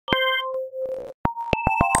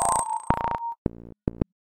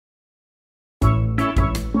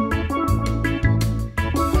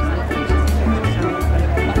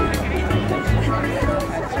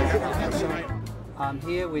I'm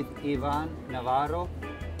here with Ivan Navarro,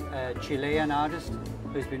 a Chilean artist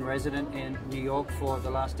who's been resident in New York for the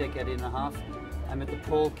last decade and a half. I'm at the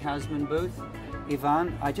Paul Kasman booth.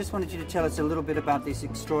 Ivan, I just wanted you to tell us a little bit about this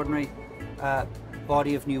extraordinary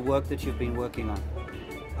body of new work that you've been working on.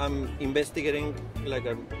 I'm investigating like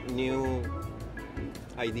a new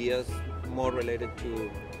ideas more related to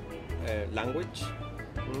language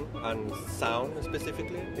and sound,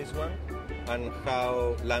 specifically this one, and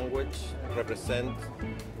how language can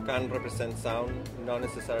represent sound, not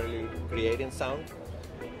necessarily creating sound,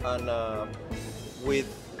 and with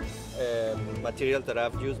material that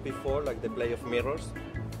I've used before, like the play of mirrors,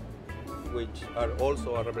 which are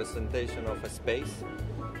also a representation of a space.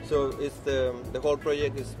 So it's the whole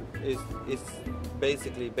project is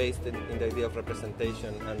basically based in the idea of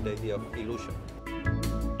representation and the idea of illusion.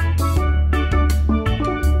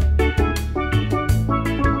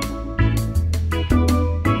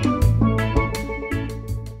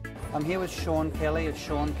 I'm here with Sean Kelly at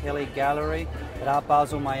Sean Kelly Gallery at Art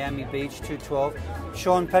Basel Miami Beach, 212.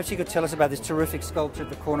 Sean, perhaps you could tell us about this terrific sculpture at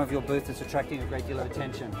the corner of your booth that's attracting a great deal of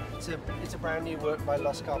attention. It's a brand new work by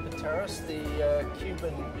Los Carpinteros, the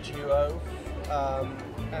Cuban duo,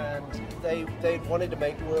 and they wanted to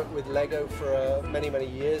make work with Lego for many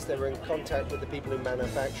years. They were in contact with the people who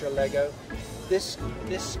manufacture Lego. This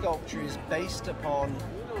sculpture is based upon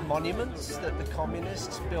monuments that the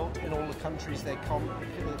communists built in all the countries they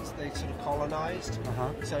sort of colonized.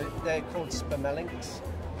 So they're called spamelinks,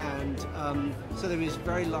 and so there is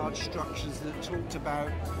very large structures that talked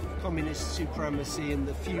about communist supremacy in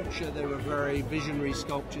the future. They were very visionary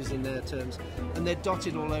sculptures in their terms, and they're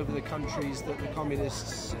dotted all over the countries that the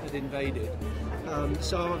communists had invaded.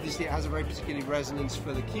 So obviously it has a very particular resonance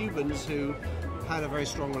for the Cubans, who had a very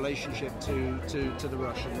strong relationship to the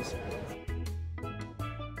Russians.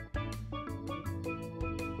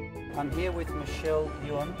 I'm here with Michelle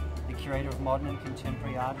Yuan, the curator of modern and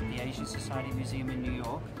contemporary art at the Asian Society Museum in New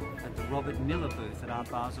York, at the Robert Miller booth at Art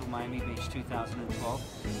Basel Miami Beach 2012.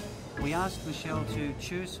 We asked Michelle to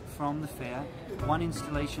choose from the fair one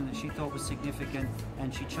installation that she thought was significant,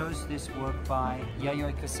 and she chose this work by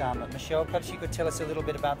Yayoi Kusama. Michelle, perhaps you could tell us a little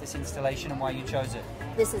bit about this installation and why you chose it.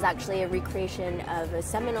 This is actually a recreation of a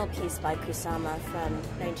seminal piece by Kusama from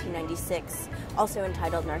 1996, also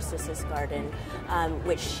entitled Narcissus Garden,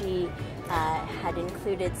 which she had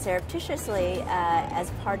included surreptitiously as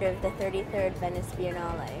part of the 33rd Venice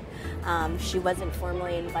Biennale. She wasn't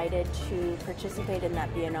formally invited to participate in that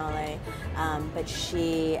Biennale, but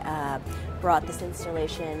she brought this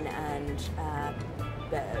installation and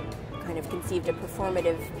kind of conceived a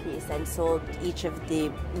performative piece and sold each of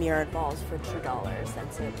the mirrored walls for $2,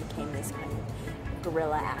 and so it became this kind of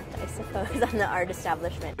guerrilla act, I suppose, on the art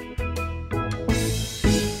establishment.